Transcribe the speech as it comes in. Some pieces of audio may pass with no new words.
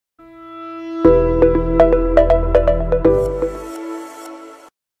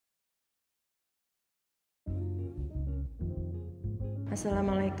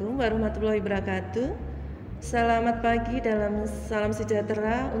Assalamualaikum warahmatullahi wabarakatuh. Selamat pagi dalam salam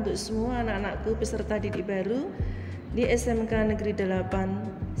sejahtera untuk semua anak-anakku peserta didik baru di SMK Negeri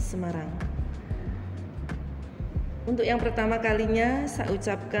 8 Semarang. Untuk yang pertama kalinya saya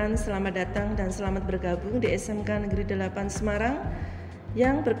ucapkan selamat datang dan selamat bergabung di SMK Negeri 8 Semarang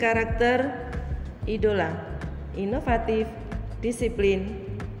yang berkarakter idola, inovatif, disiplin,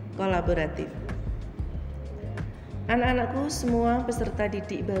 kolaboratif. Anak-anakku semua peserta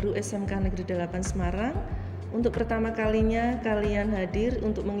didik baru SMK Negeri 8 Semarang, untuk pertama kalinya kalian hadir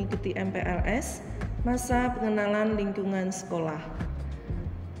untuk mengikuti MPLS, masa pengenalan lingkungan sekolah.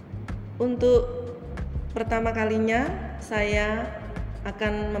 Untuk pertama kalinya saya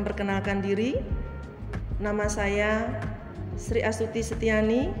akan memperkenalkan diri. Nama saya Sri Astuti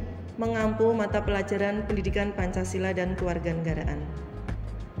Setiani, mengampu mata pelajaran Pendidikan Pancasila dan Kewarganegaraan.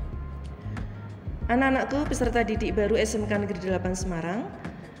 Anak-anakku peserta didik baru SMK Negeri 8 Semarang,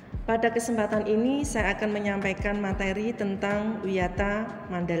 pada kesempatan ini saya akan menyampaikan materi tentang Wiyata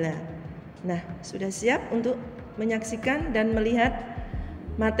Mandala. Nah, sudah siap untuk menyaksikan dan melihat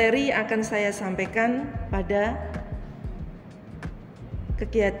materi yang akan saya sampaikan pada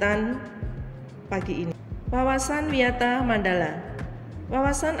kegiatan pagi ini. Wawasan Wiyata Mandala.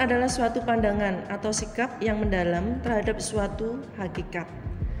 Wawasan adalah suatu pandangan atau sikap yang mendalam terhadap suatu hakikat.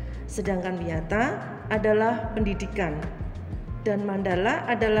 Sedangkan wiyata adalah pendidikan dan mandala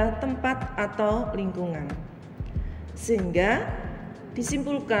adalah tempat atau lingkungan. Sehingga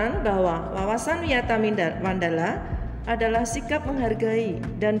disimpulkan bahwa wawasan wiyata mandala adalah sikap menghargai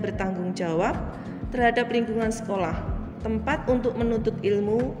dan bertanggung jawab terhadap lingkungan sekolah, tempat untuk menuntut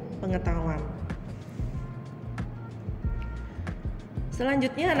ilmu pengetahuan.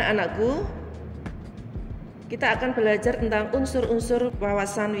 Selanjutnya anak-anakku, kita akan belajar tentang unsur-unsur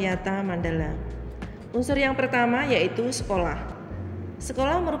wawasan wiyata mandala. Unsur yang pertama yaitu sekolah.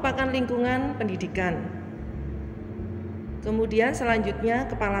 Sekolah merupakan lingkungan pendidikan. Kemudian selanjutnya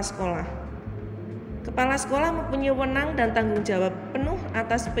kepala sekolah. Kepala sekolah mempunyai wewenang dan tanggung jawab penuh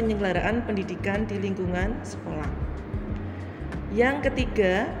atas penyelenggaraan pendidikan di lingkungan sekolah. Yang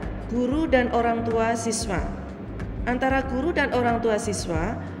ketiga, guru dan orang tua siswa. Antara guru dan orang tua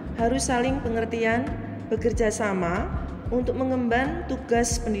siswa harus saling pengertian, bekerja sama untuk mengemban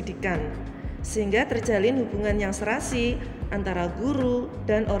tugas pendidikan, sehingga terjalin hubungan yang serasi antara guru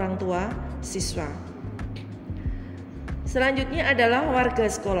dan orang tua siswa. Selanjutnya adalah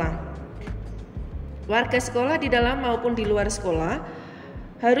warga sekolah. Warga sekolah di dalam maupun di luar sekolah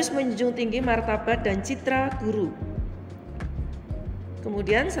harus menjunjung tinggi martabat dan citra guru.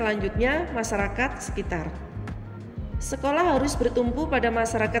 Kemudian selanjutnya masyarakat sekitar. Sekolah harus bertumpu pada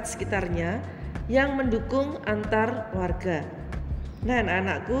masyarakat sekitarnya yang mendukung antar warga. Nah,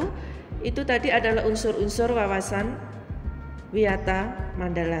 anak-anakku, itu tadi adalah unsur-unsur wawasan wiyata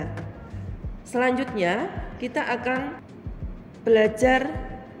mandala. Selanjutnya, kita akan belajar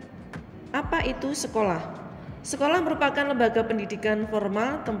apa itu sekolah. Sekolah merupakan lembaga pendidikan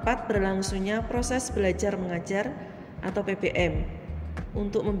formal tempat berlangsungnya proses belajar mengajar atau PBM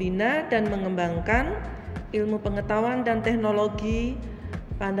untuk membina dan mengembangkan ilmu pengetahuan dan teknologi,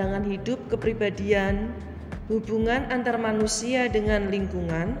 pandangan hidup, kepribadian, hubungan antar manusia dengan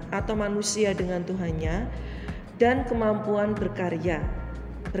lingkungan atau manusia dengan Tuhannya, dan kemampuan berkarya.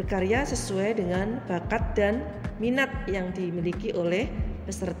 Berkarya sesuai dengan bakat dan minat yang dimiliki oleh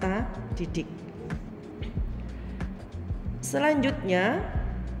peserta didik. Selanjutnya,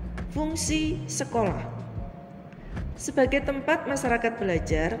 fungsi sekolah. Sebagai tempat masyarakat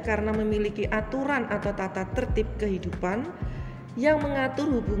belajar karena memiliki aturan atau tata tertib kehidupan yang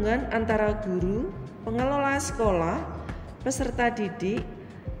mengatur hubungan antara guru, pengelola sekolah, peserta didik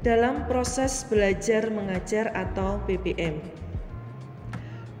dalam proses belajar mengajar atau PBM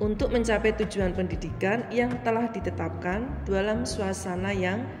untuk mencapai tujuan pendidikan yang telah ditetapkan dalam suasana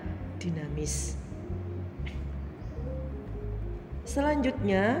yang dinamis.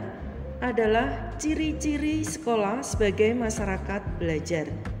 Selanjutnya adalah ciri-ciri sekolah sebagai masyarakat belajar.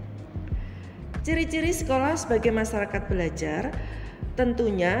 Ciri-ciri sekolah sebagai masyarakat belajar,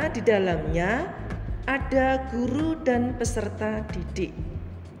 tentunya di dalamnya ada guru dan peserta didik.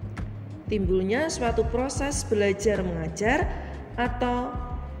 Timbulnya suatu proses belajar mengajar atau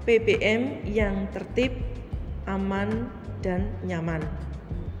PBM yang tertib, aman, dan nyaman.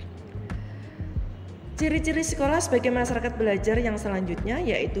 Ciri-ciri sekolah sebagai masyarakat belajar yang selanjutnya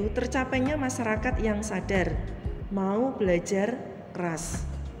yaitu tercapainya masyarakat yang sadar, mau belajar keras,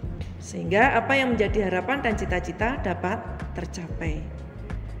 sehingga apa yang menjadi harapan dan cita-cita dapat tercapai.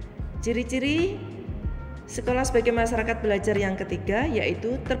 Ciri-ciri sekolah sebagai masyarakat belajar yang ketiga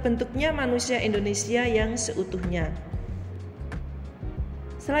yaitu terbentuknya manusia Indonesia yang seutuhnya.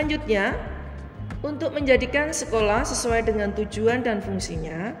 Selanjutnya, untuk menjadikan sekolah sesuai dengan tujuan dan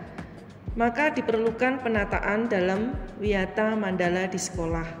fungsinya, maka diperlukan penataan dalam Wiyata Mandala di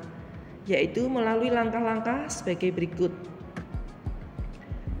sekolah, yaitu melalui langkah-langkah sebagai berikut.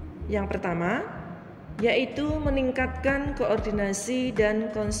 Yang pertama, yaitu meningkatkan koordinasi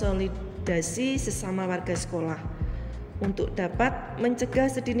dan konsolidasi sesama warga sekolah untuk dapat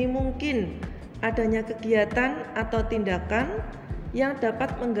mencegah sedini mungkin adanya kegiatan atau tindakan yang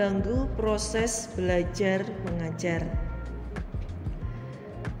dapat mengganggu proses belajar mengajar.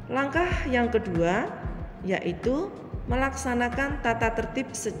 Langkah yang kedua yaitu melaksanakan tata tertib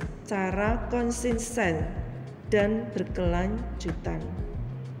secara konsisten dan berkelanjutan.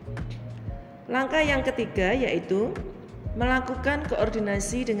 Langkah yang ketiga yaitu melakukan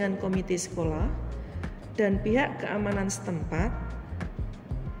koordinasi dengan komite sekolah dan pihak keamanan setempat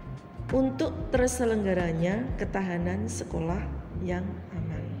untuk terselenggaranya ketahanan sekolah yang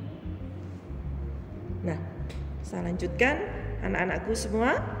aman. Nah, saya lanjutkan anak-anakku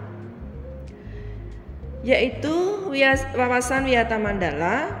semua, yaitu Wawasan Wiyata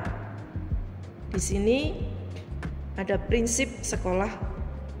Mandala. Di sini ada prinsip sekolah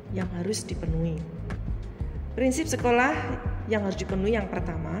yang harus dipenuhi. Prinsip sekolah yang harus dipenuhi yang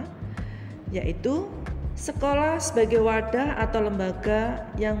pertama yaitu sekolah sebagai wadah atau lembaga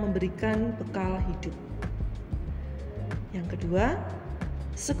yang memberikan bekal hidup. Yang kedua,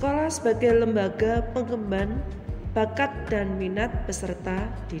 sekolah sebagai lembaga pengemban bakat dan minat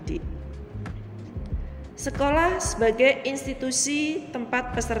peserta didik. Sekolah sebagai institusi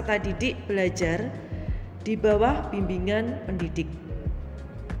tempat peserta didik belajar di bawah bimbingan pendidik.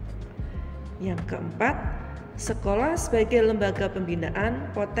 Yang keempat, sekolah sebagai lembaga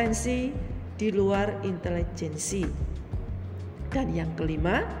pembinaan potensi di luar intelijensi. Dan yang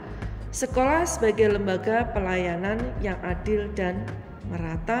kelima, sekolah sebagai lembaga pelayanan yang adil dan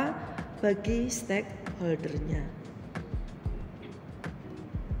merata bagi stakeholder-nya.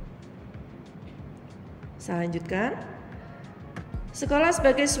 Saya lanjutkan. Sekolah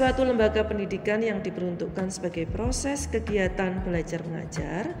sebagai suatu lembaga pendidikan yang diperuntukkan sebagai proses kegiatan belajar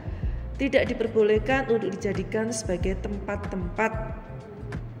mengajar tidak diperbolehkan untuk dijadikan sebagai tempat-tempat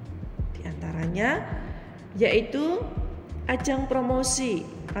di antaranya yaitu ajang promosi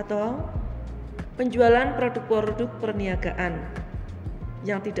atau penjualan produk-produk perniagaan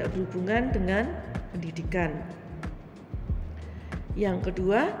yang tidak berhubungan dengan pendidikan. Yang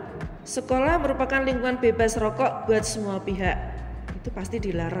kedua, sekolah merupakan lingkungan bebas rokok buat semua pihak. Itu pasti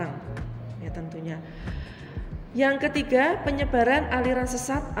dilarang, ya tentunya. Yang ketiga, penyebaran aliran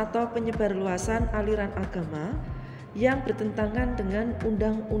sesat atau penyebarluasan aliran agama yang bertentangan dengan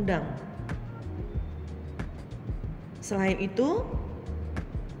undang-undang. Selain itu,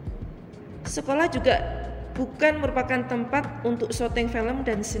 sekolah juga bukan merupakan tempat untuk syuting film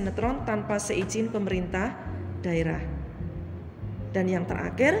dan sinetron tanpa seizin pemerintah daerah. Dan yang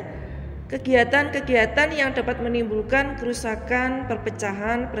terakhir, kegiatan-kegiatan yang dapat menimbulkan kerusakan,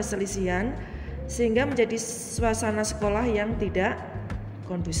 perpecahan, perselisihan sehingga menjadi suasana sekolah yang tidak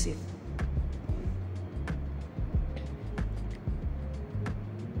kondusif.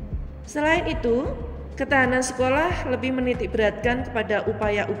 Selain itu, ketahanan sekolah lebih menitikberatkan kepada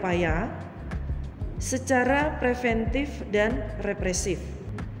upaya-upaya secara preventif dan represif.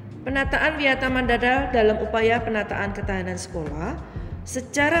 Penataan Wiyata Mandala dalam upaya penataan ketahanan sekolah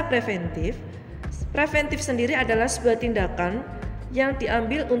secara preventif sendiri adalah sebuah tindakan yang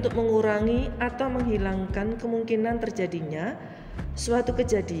diambil untuk mengurangi atau menghilangkan kemungkinan terjadinya suatu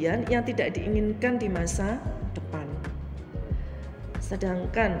kejadian yang tidak diinginkan di masa depan.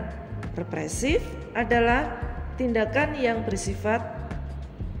 Sedangkan represif adalah tindakan yang bersifat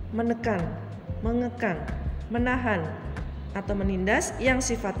menekan, mengekang, menahan, atau menindas yang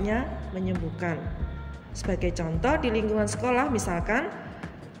sifatnya menyembuhkan. Sebagai contoh di lingkungan sekolah, misalkan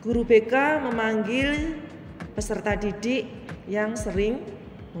guru BK memanggil peserta didik yang sering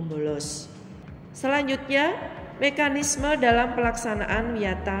membolos. Selanjutnya, mekanisme dalam pelaksanaan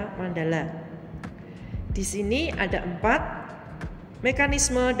Wiyata Mandala. Di sini ada 4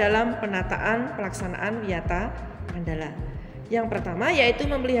 mekanisme dalam penataan pelaksanaan Wiyata Mandala. Yang pertama yaitu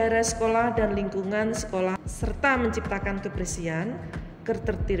memelihara sekolah dan lingkungan sekolah serta menciptakan kebersihan,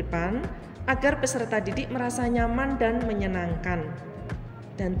 ketertiban agar peserta didik merasa nyaman dan menyenangkan.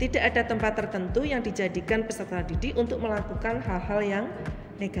 Dan tidak ada tempat tertentu yang dijadikan peserta didik untuk melakukan hal-hal yang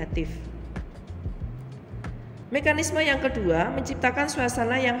negatif. Mekanisme yang kedua, menciptakan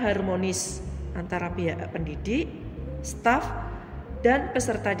suasana yang harmonis antara pihak pendidik, staf, dan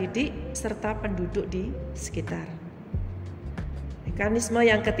peserta didik serta penduduk di sekitar. Mekanisme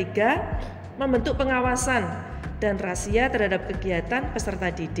yang ketiga, membentuk pengawasan dan razia terhadap kegiatan peserta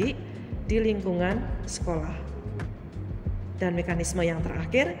didik di lingkungan sekolah. Dan mekanisme yang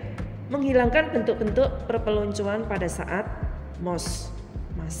terakhir, menghilangkan bentuk-bentuk perpeloncoan pada saat MOS,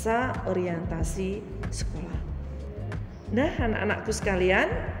 masa orientasi sekolah. Nah, anak-anakku sekalian,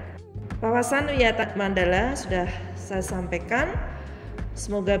 Wawasan Wiyata Mandala sudah saya sampaikan.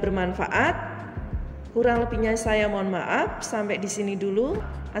 Semoga bermanfaat. Kurang lebihnya saya mohon maaf. Sampai di sini dulu.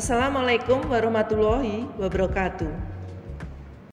 Assalamualaikum warahmatullahi wabarakatuh.